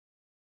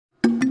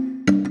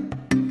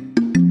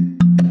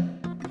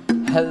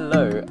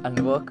Hello,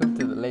 and welcome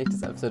to the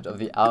latest episode of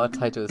the Our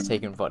Title is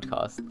Taken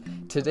podcast.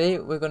 Today,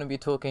 we're going to be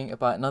talking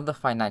about another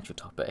financial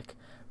topic,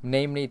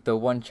 namely the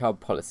one-child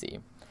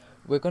policy.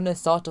 We're going to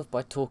start off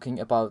by talking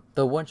about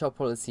the one-child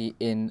policy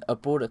in a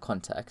broader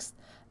context,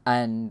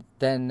 and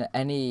then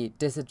any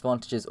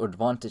disadvantages or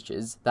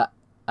advantages that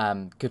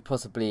could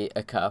possibly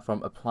occur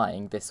from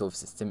applying this sort of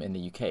system in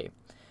the UK.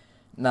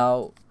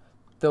 Now,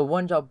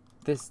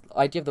 this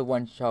idea of the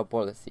one-child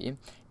policy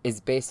is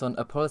based on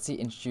a policy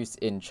introduced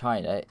in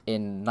China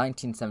in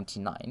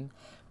 1979,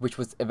 which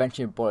was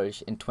eventually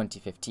abolished in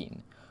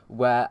 2015,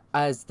 where,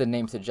 as the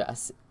name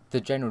suggests,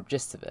 the general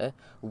gist of it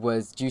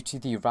was due to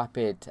the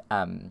rapid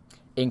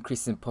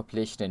increase in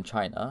population in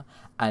China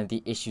and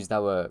the issues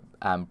that were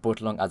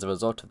brought along as a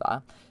result of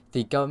that,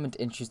 the government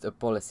introduced a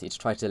policy to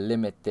try to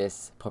limit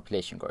this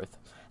population growth,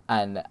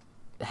 and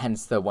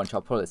hence the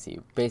one-child policy,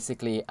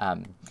 basically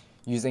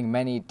using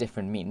many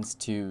different means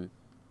to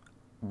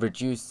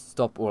reduce,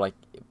 stop, or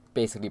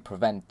basically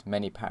prevent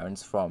many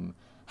parents from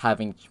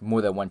having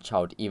more than one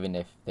child, even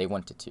if they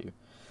wanted to.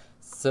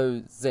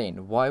 So,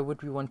 Zain, why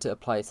would we want to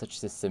apply such a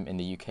system in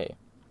the UK?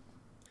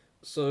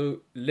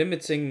 So,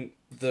 limiting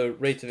the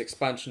rate of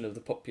expansion of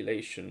the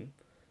population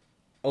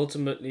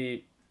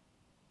ultimately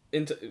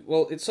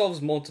it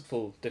solves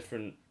multiple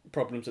different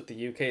problems that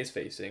the UK is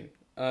facing.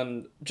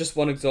 And just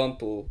one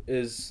example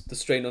is the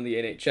strain on the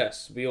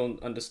NHS. We all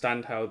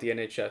understand how the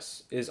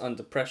NHS is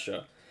under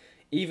pressure.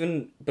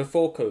 Even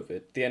before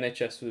COVID, the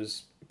NHS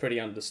was pretty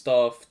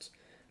understaffed,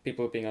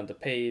 people were being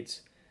underpaid,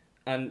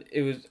 and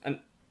it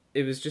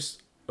was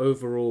just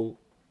overall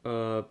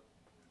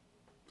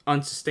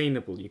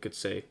unsustainable, you could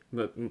say.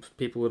 But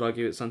people would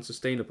argue it's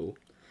unsustainable.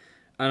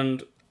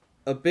 And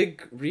a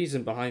big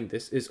reason behind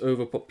this is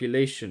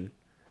overpopulation,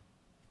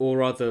 or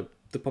rather,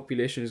 the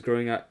population is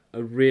growing at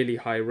a really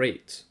high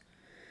rate.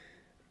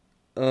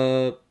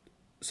 So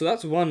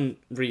that's one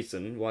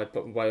reason why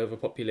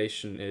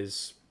overpopulation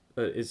has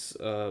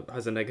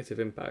a negative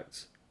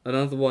impact.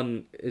 Another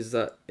one is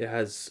that it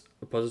has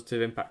a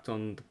positive impact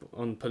on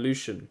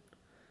pollution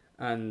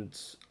and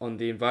on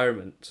the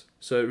environment.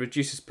 So it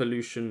reduces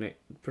pollution, it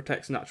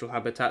protects natural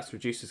habitats,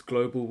 reduces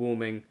global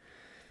warming,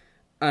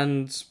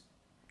 and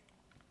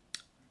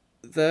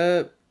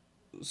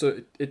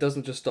it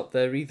doesn't just stop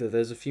there either.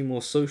 There's a few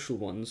more social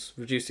ones: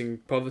 reducing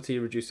poverty,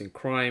 reducing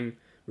crime,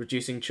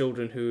 reducing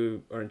children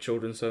who are in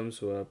children's homes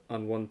who are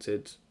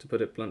unwanted, to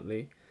put it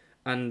bluntly.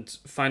 And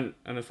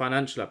a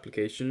financial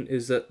application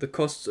is that the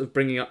costs of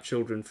bringing up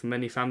children for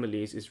many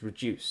families is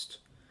reduced.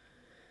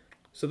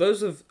 So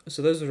those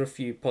are a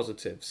few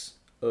positives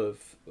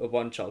of a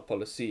one-child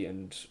policy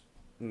and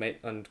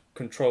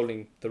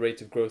controlling the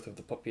rate of growth of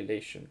the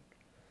population.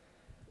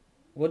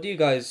 What do you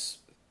guys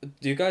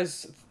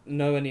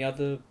know any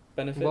other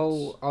benefits?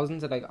 Well, I was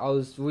going to say, I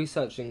was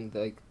researching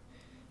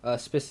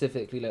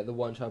specifically the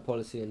one-child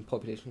policy and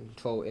population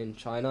control in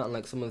China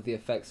and some of the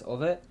effects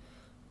of it.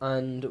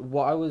 And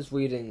what I was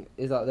reading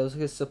is that there was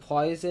a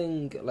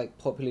surprising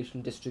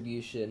population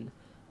distribution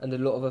and a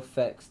lot of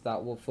effects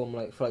that were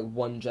from for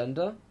one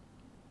gender.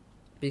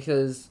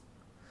 Because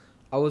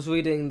I was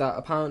reading that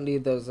apparently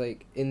there's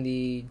in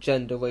the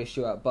gender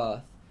ratio at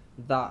birth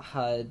that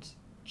had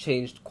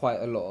changed quite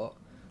a lot,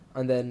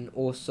 and then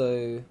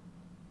also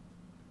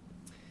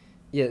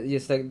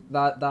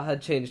that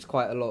had changed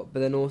quite a lot, but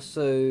then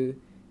also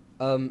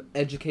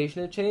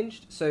education had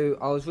changed. So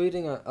I was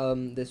reading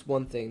this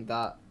one thing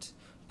that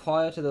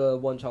prior to the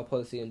one-child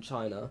policy in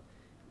China,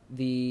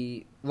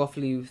 the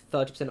roughly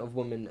 30% of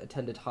women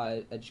attended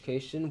higher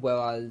education,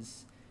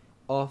 whereas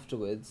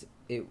afterwards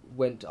it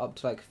went up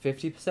to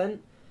 50%.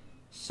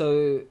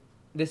 So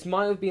this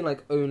might have been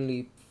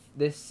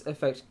this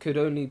effect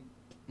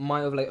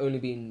might have only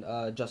been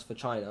just for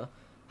China.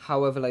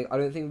 However, I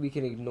don't think we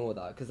can ignore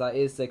that, because that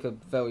is a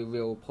very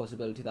real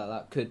possibility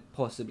that could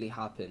possibly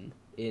happen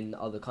in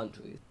other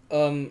countries.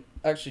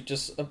 Actually,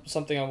 just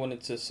something I wanted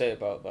to say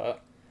about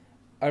that.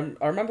 I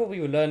remember we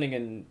were learning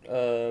in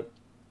a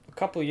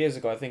couple of years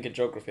ago, I think, in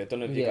geography. I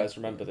don't know if you guys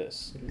remember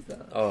this.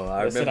 Oh,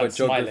 I remember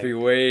geography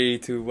way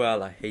too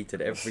well. I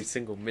hated every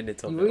single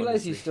minute of it. You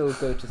realise you still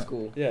go to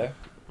school? Yeah.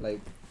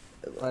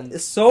 And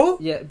so?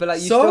 Yeah, but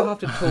you still have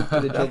to talk to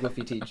the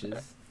geography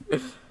teachers.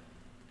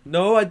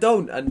 No, I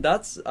don't, and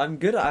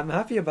I'm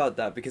happy about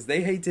that, because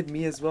they hated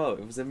me as well.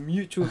 It was a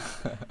mutual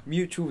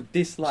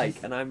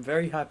dislike, and I'm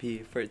very happy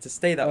for it to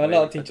stay that way. A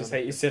lot of teachers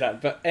hate you say that,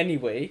 but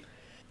anyway.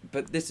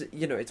 But this,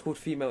 it's called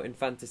female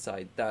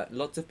infanticide, that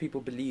lots of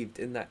people believed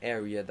in that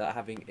area that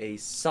having a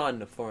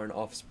son for an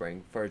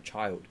offspring, for a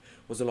child,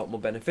 was a lot more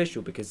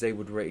beneficial, because they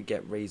would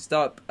get raised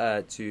up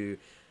to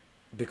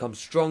become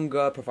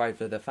stronger, provide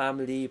for their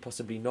family,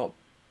 possibly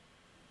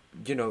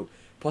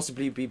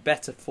be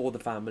better for the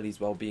family's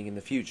well-being in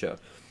the future.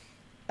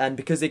 And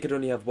because they could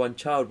only have one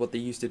child, what they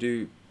used to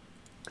do,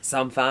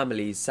 some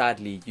families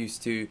sadly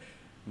used to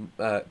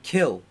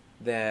kill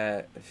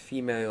their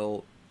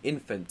female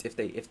infant if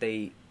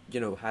they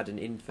had an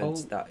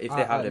infant that if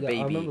they had a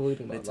baby,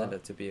 it turned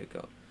out to be a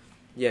girl.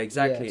 Yeah,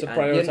 exactly. Yeah, to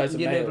prioritise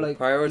the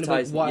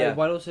male.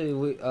 Why also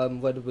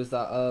read was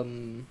that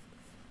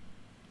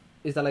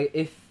is that like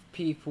if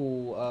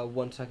people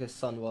want like a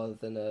son rather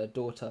than a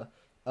daughter,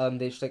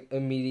 they just like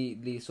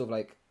immediately sort of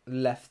like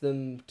left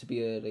them to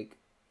be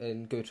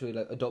and go to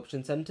like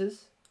adoption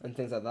centers and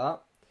things like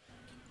that.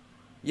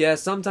 Yeah,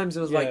 sometimes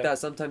it was like Yeah. that.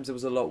 Sometimes it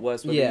was a lot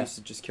worse when they used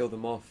to just kill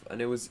them off,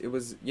 and it was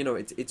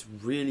it's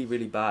really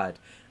really bad,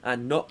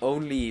 and not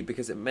only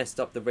because it messed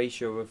up the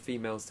ratio of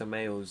females to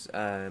males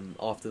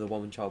after the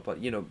one child, but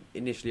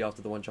initially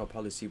after the one child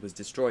policy was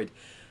destroyed,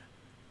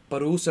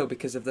 but also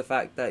because of the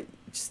fact that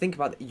just think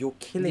about it, you're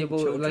killing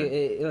children. Like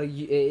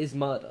it is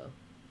murder.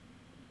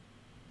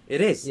 It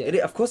is. Yeah.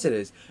 Of course it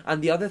is.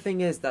 And the other thing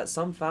is that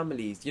some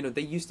families,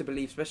 they used to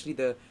believe, especially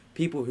the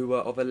people who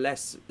were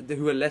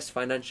less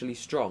financially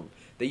strong,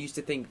 they used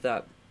to think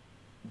that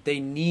they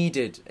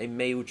needed a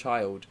male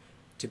child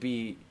to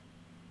be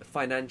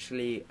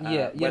financially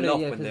off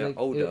when they're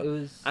older. It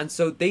was... And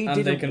so they And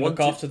didn't they can want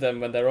look after them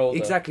when they're older.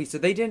 Exactly. So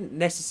they didn't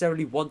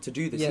necessarily want to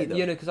do this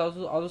either. because I was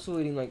also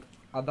reading like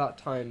at that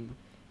time,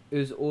 it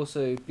was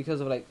also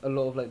because of like a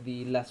lot of like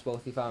the less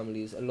wealthy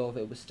families. A lot of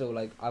it was still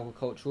like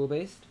agricultural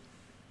based.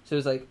 So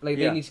it was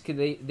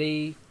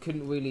they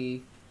couldn't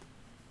really,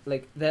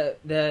 like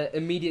their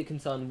immediate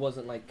concern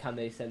wasn't like can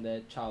they send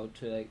their child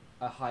to like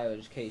a higher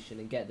education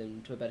and get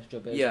them to a better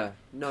job. It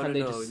was, can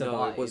they just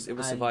survive? It was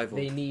And survival.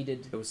 They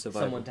needed It was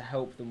survival. someone to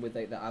help them with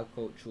like the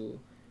agricultural,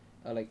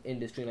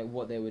 industry and like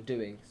what they were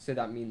doing. So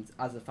that means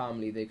as a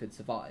family they could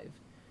survive.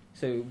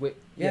 So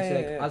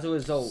as a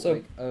result,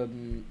 So-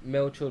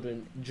 male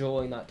children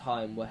during that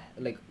time were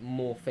like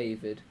more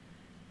favored,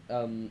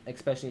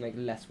 especially in like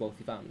less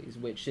wealthy families,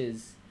 which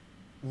is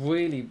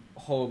really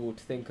horrible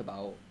to think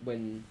about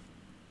when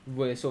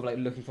we're sort of like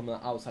looking from an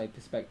outside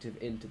perspective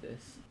into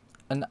this.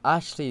 And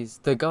actually,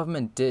 the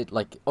government did,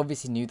 like,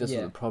 obviously knew this was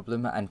Yeah. a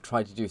problem and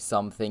tried to do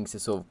some things to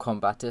sort of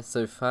combat it.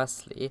 So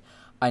firstly,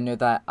 I know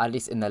that at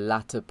least in the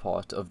latter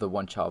part of the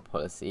one-child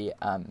policy,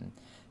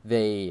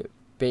 they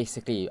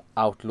basically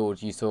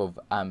outlawed use of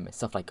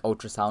stuff like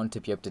ultrasound to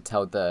be able to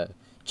tell the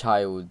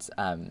child's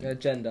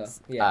Gender,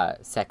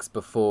 sex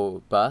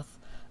before birth,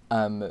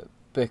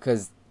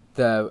 because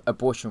the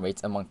abortion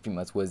rates among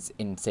females was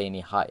insanely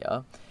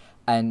higher.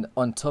 And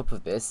on top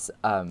of this,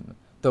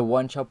 the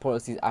one-child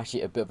policy is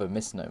actually a bit of a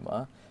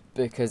misnomer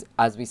because,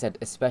 as we said,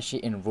 especially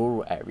in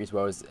rural areas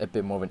where it was a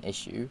bit more of an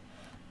issue,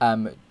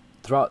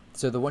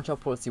 so the one-child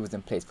policy was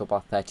in place for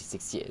about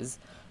 36 years,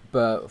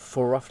 but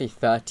for roughly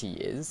 30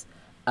 years,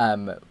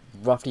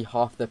 roughly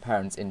half the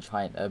parents in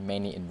China,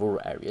 mainly in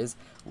rural areas,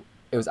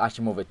 it was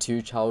actually more of a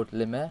two-child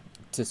limit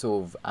to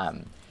sort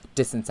of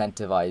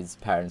disincentivize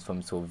parents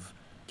from sort of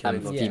Killing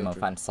off female children.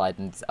 infanticide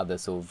and other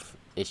sort of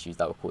issues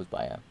that were caused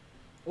by it.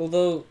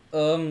 Although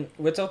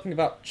we're talking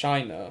about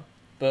China,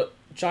 but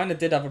China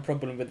did have a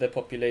problem with their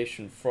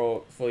population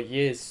for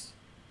years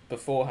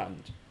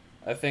beforehand.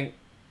 I think,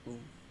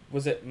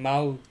 was it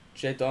Mao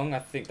Zedong? I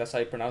think that's how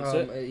you pronounce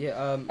it.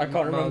 I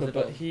can't remember,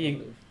 but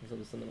he-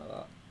 something like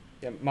that.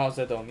 Yeah, Mao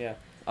Zedong. Yeah,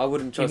 I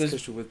wouldn't trust was-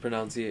 Kushal with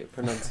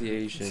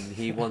pronunciation.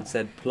 He once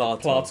said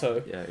Plato.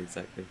 Plato. Yeah,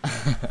 exactly.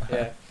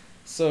 yeah.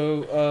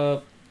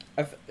 So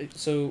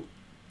so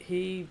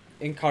he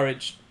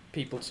encouraged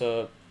people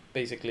to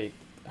basically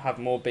have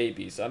more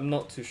babies. I'm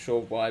not too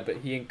sure why, but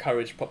he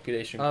encouraged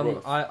population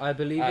growth. I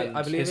believe it. I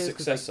And believe his it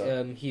because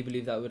successor. he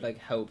believed that would like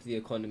help the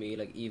economy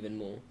like even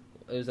more.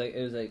 It was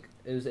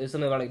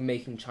something about like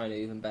making China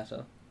even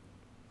better.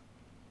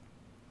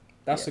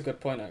 That's Yeah. a good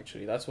point,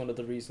 actually. That's one of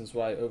the reasons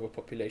why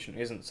overpopulation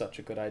isn't such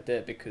a good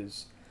idea,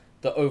 because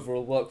the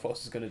overall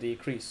workforce is going to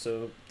decrease,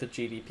 so the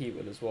GDP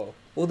will as well.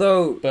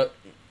 Although, But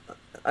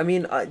I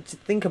mean, to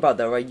think about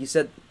that, right? You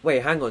said,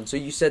 wait, hang on. So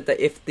you said that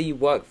if the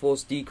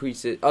workforce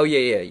decreases, oh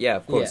yeah,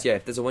 of course, yeah.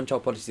 If there's a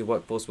one-child policy, the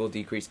workforce will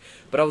decrease.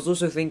 But I was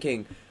also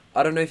thinking,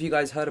 I don't know if you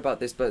guys heard about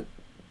this, but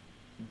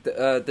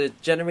the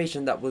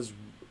generation that was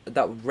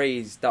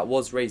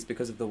raised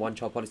because of the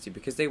one-child policy,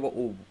 because they were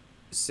all,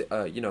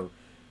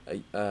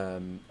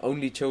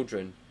 only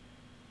children.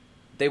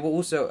 They were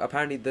also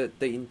apparently the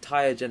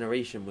entire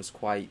generation was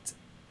quite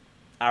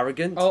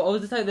arrogant. Oh, I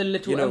was just like the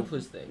Little You know-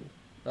 Emperors thing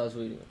that I was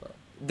reading about.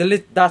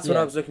 That's what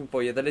Yeah. I was looking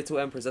for. Yeah, the Little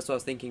Emperors. That's what I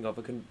was thinking of.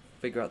 I couldn't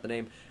figure out the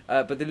name.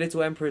 But the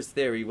Little Emperors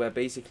theory, where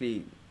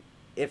basically,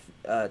 if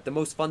the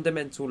most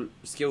fundamental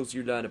skills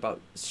you learn about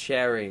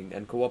sharing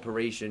and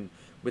cooperation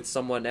with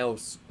someone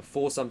else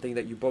for something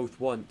that you both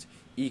want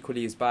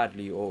equally as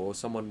badly, or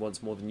someone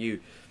wants more than you,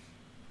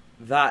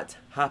 that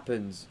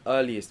happens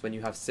earliest when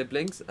you have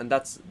siblings, and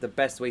that's the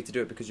best way to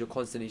do it because you're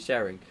constantly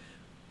sharing.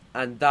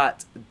 And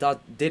that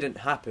didn't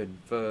happen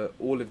for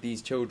all of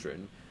these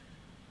children.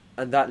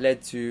 And that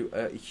led to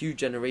a huge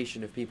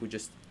generation of people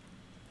just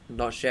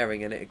not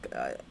sharing. And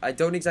I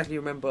don't exactly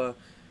remember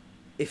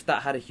if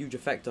that had a huge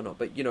effect or not.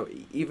 But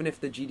even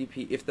if the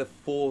GDP, if the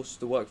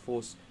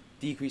workforce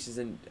decreases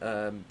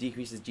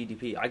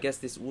GDP, I guess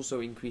this also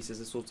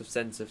increases a sort of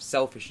sense of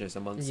selfishness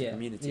amongst the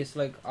community. Yes,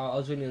 like I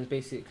was reading, it was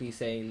basically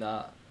saying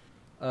that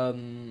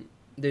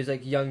those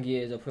like young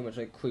years are pretty much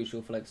like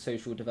crucial for like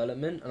social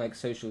development and like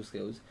social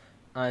skills,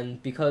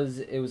 and because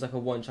it was like a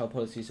one-child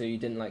policy, so you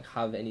didn't like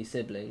have any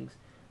siblings.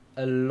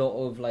 a lot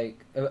of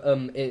like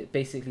it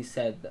basically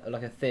said that,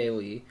 like a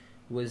theory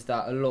was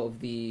that a lot of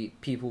the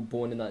people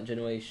born in that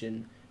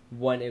generation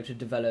weren't able to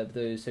develop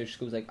those social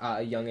skills like at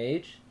a young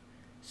age,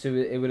 so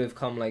it would have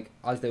come like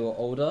as they were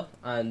older,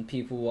 and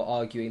people were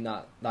arguing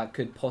that that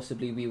could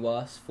possibly be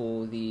worse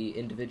for the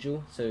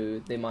individual, so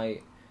they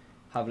might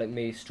have like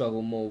maybe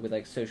struggle more with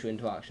like social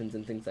interactions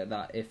and things like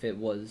that if it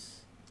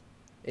was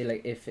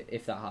like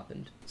if that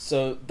happened.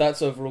 So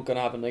that's overall going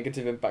to have a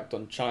negative impact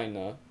on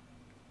China,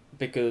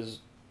 because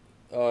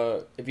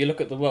if you look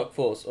at the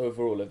workforce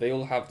overall, if they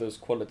all have those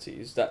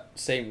qualities, that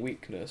same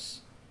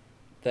weakness,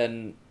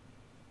 then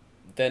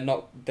they're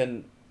not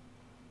then.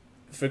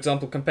 For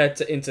example, compared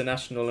to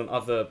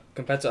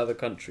other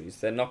countries,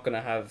 they're not going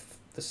to have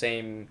the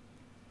same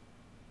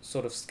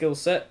sort of skill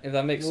set, if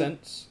that makes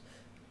sense.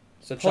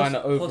 So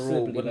China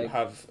overall wouldn't like,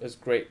 have as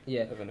great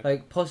yeah, of an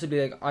like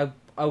possibly like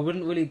I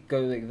wouldn't really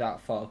go like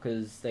that far,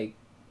 because like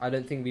I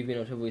don't think we've been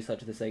able to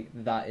research this like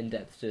that in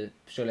depth to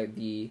show like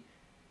the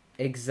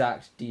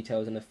exact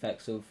details and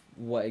effects of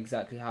what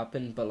exactly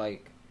happened, but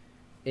like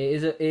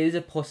it is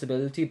a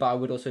possibility, but I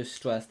would also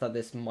stress that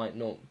this might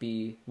not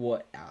be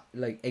what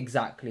like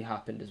exactly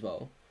happened as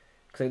well,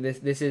 because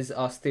like, this is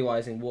us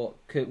theorizing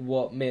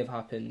what may have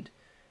happened,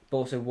 but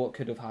also what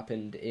could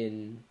happen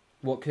in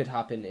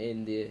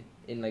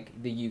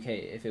like the UK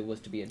if it was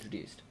to be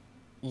introduced.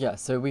 Yeah,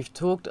 so we've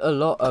talked a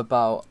lot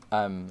about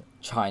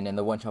China and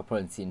the one-child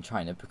policy in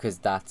China, because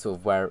that's sort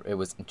of where it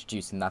was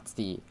introduced, and that's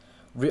the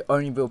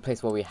only real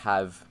place where we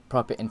have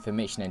proper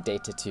information and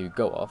data to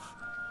go off.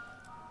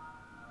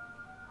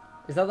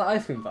 Is that the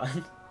ice cream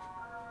van?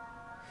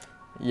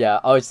 Yeah,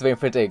 I was just waiting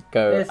for it to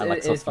go It's- and like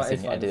it's stop fine,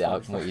 speaking it's and edit it fine, out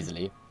it's more fine.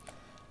 easily.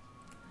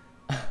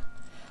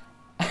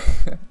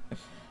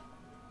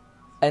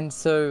 And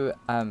so,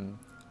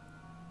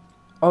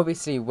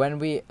 obviously, when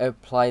we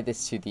apply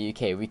this to the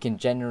UK, we can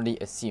generally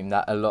assume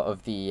that a lot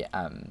of the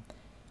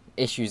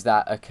issues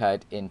that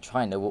occurred in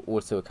China will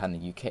also occur in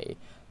the UK.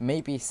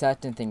 Maybe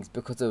certain things,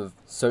 because of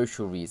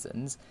social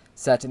reasons,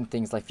 certain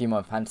things like female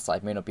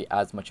infanticide may not be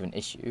as much of an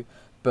issue,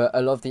 but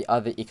a lot of the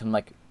other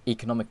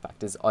economic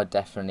factors are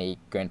definitely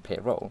going to play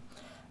a role.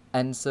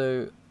 And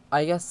so,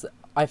 I guess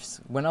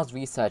when I was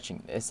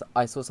researching this,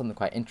 I saw something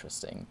quite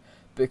interesting,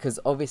 because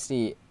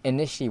obviously,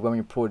 initially when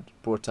we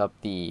brought up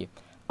the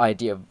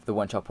idea of the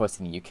one-child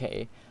policy in the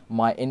UK,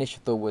 my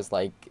initial thought was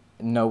like,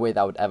 no way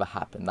that would ever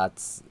happen.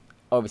 That's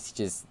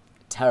obviously just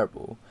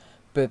terrible.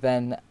 But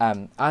then,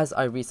 as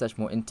I researched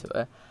more into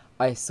it,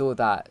 I saw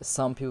that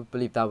some people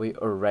believe that we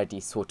already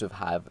sort of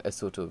have a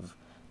sort of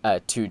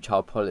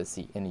two-child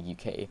policy in the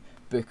UK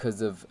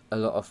because of a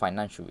lot of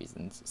financial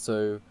reasons.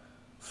 So,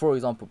 for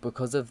example,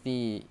 because of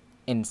the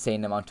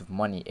insane amount of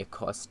money it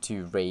costs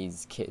to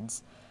raise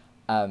kids,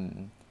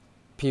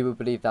 people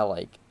believe that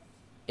like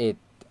it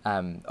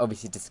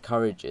obviously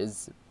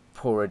discourages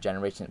poorer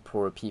generation,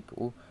 poorer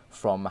people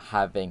from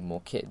having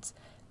more kids.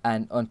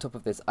 And on top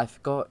of this, I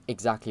forgot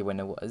exactly when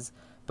it was,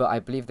 but I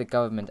believe the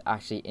government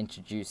actually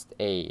introduced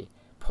a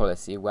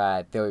policy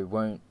where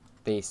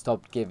they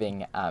stopped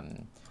giving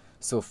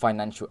sort of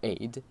financial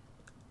aid.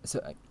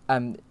 So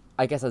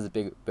I guess as a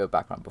bit of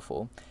background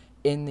before,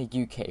 in the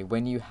UK,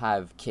 when you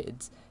have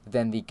kids,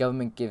 then the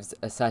government gives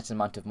a certain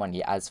amount of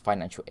money as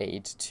financial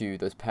aid to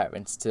those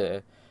parents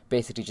to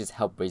basically just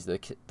help raise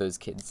those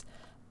kids.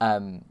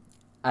 And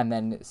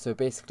then, so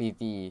basically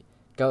the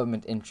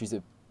government introduced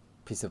a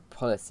piece of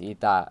policy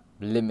that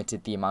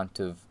limited the amount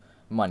of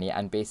money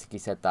and basically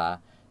said that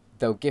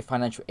they'll give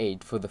financial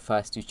aid for the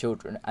first two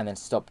children and then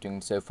stop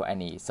doing so for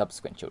any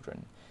subsequent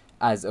children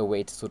as a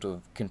way to sort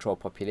of control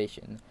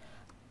population.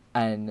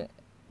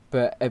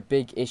 But a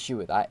big issue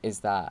with that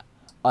is that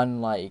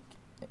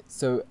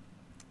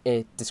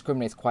it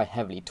discriminates quite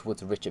heavily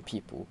towards richer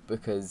people,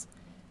 because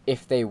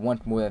if they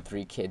want more than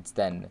 3 kids,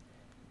 then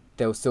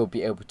they'll still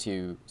be able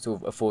to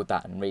sort of afford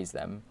that and raise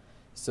them.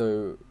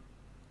 So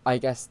I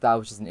guess that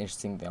was just an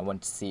interesting thing I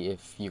wanted to see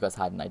if you guys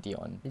had an idea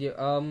on. Yeah,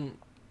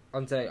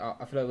 I'm saying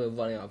I feel like we're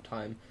running out of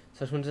time, so I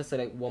just wanted to say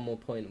like one more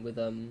point with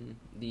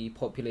the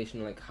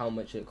population, like how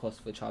much it costs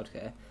for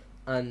childcare,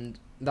 and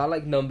that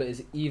like number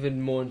is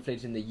even more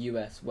inflated in the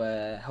US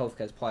where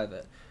healthcare is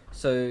private.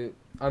 So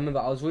I remember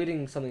I was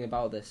reading something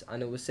about this,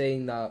 and it was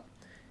saying that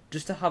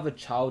just to have a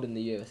child in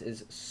the US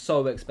is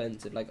so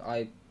expensive. Like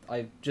I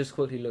just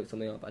quickly looked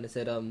something up, and it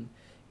said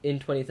in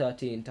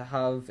 2013 to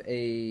have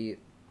a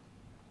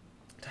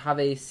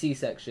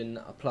C-section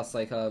plus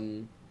like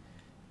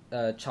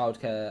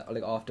childcare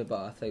like after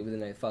birth, like within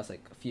the first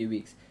like a few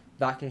weeks,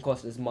 that can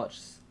cost as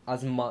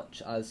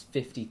much as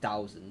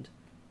 50,000,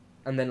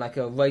 and then like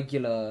a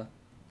regular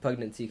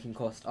pregnancy can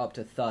cost up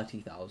to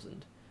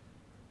 30,000.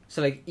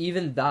 So like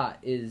even that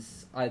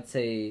is, I'd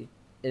say,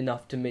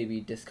 enough to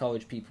maybe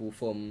discourage people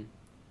from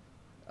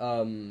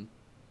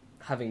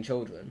having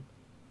children.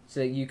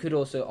 So you could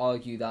also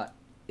argue that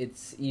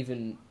it's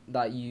even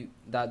that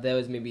there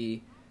is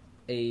maybe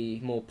a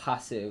more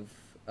passive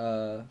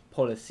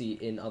policy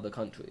in other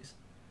countries.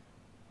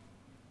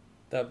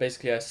 That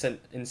basically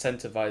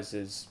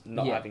incentivizes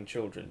not Yeah. having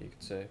children, you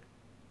could say.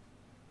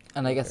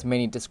 And I guess Okay.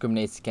 mainly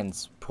discriminates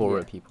against poorer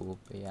Yeah. people.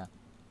 But yeah.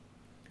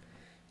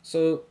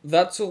 So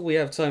that's all we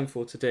have time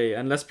for today,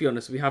 and let's be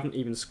honest, we haven't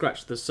even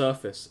scratched the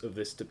surface of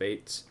this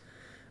debate.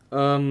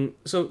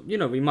 So,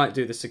 we might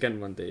do this again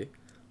one day.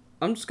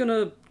 I'm just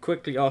gonna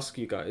quickly ask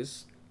you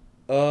guys,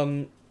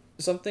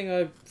 something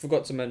I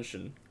forgot to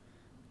mention.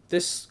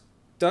 This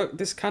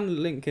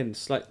can link in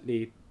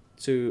slightly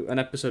to an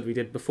episode we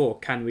did before,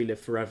 Can We Live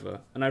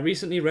Forever? And I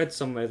recently read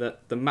somewhere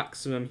that the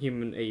maximum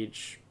human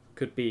age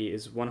could be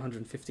is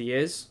 150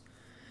 years.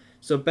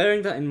 So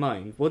bearing that in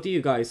mind, what do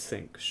you guys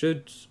think?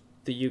 Should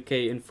the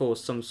UK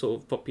enforce some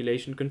sort of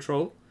population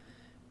control?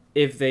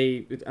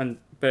 And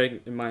bearing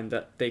in mind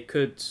that they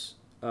could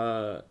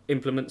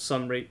implement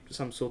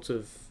some sort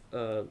of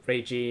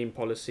regime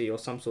policy or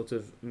some sort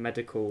of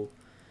medical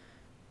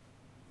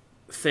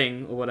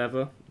thing or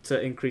whatever to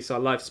increase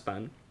our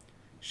lifespan,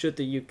 should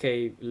the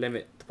UK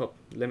limit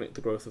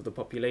the growth of the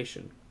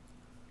population?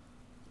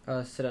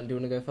 Sedan, do you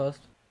want to go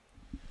first?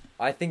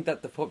 I think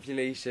that the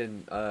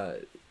population,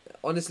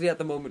 honestly, at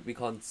the moment, we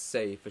can't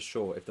say for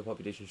sure if the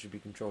population should be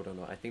controlled or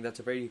not. I think that's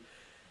a very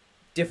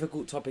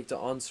difficult topic to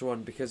answer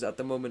on because at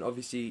the moment,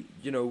 obviously,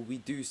 we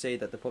do say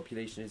that the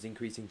population is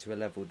increasing to a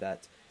level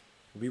that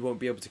we won't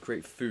be able to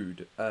create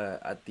food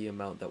at the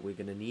amount that we're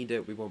going to need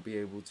it. We won't be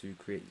able to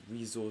create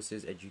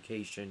resources,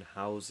 education,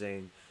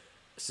 housing,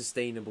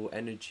 sustainable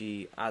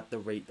energy at the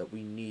rate that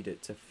we need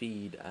it to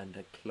feed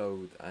and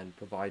clothe and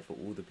provide for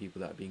all the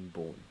people that are being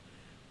born.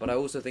 But I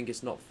also think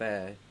it's not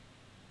fair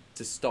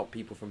to stop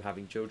people from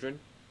having children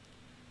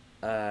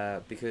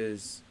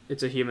because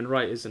It's a human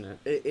right, isn't it?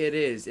 it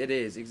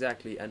is,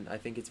 exactly. And I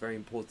think it's very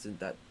important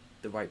that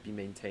the right be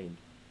maintained.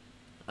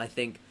 I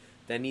think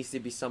there needs to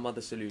be some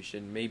other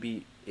solution.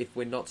 Maybe if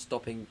we're not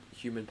stopping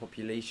human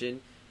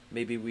population,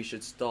 maybe we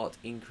should start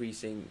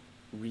increasing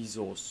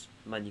resource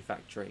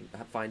manufacturing,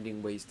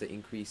 finding ways to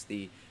increase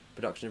the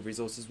production of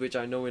resources, which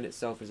I know in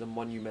itself is a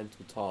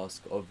monumental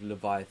task of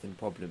Leviathan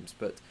problems,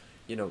 but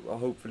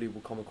hopefully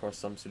we'll come across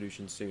some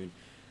solution soon.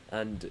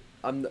 And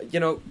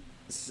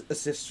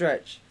it's a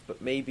stretch,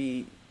 but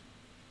maybe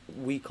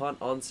we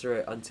can't answer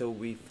it until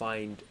we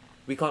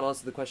can't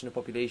answer the question of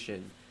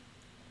population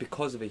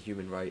because of a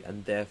human right,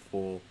 and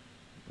therefore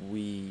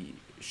we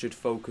should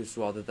focus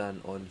rather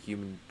than on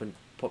human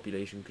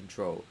population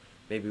control.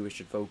 Maybe we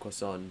should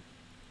focus on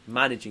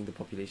managing the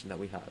population that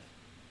we have.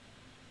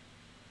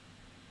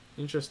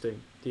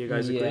 Interesting. Do you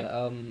guys agree?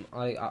 Yeah,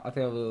 I think I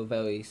have a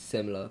very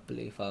similar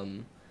belief.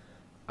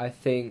 I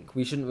think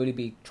we shouldn't really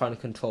be trying to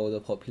control the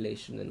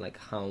population and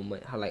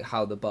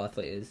how the birth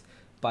rate is,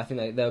 but I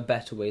think there are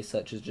better ways,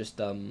 such as just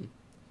trying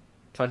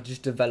to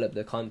just develop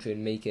the country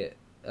and make it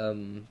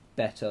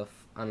better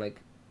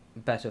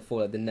better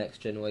for the next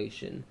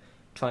generation,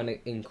 trying to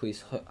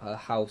increase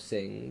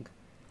housing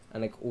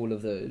and all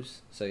of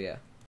those. So yeah.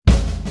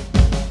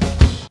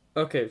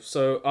 Okay,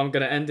 so I'm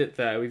going to end it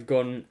there. We've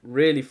gone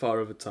really far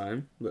over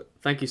time, but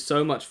thank you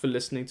so much for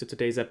listening to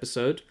today's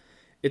episode.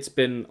 It's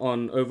been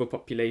on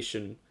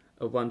overpopulation,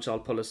 a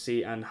one-child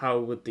policy, and how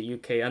would the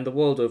UK and the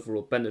world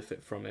overall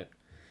benefit from it.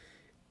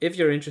 If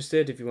you're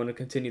interested, if you want to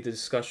continue the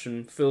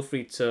discussion, feel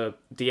free to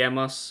DM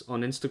us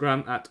on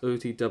Instagram at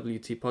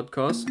OTWT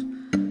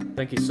Podcast.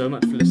 Thank you so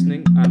much for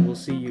listening, and we'll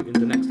see you in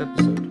the next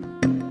episode.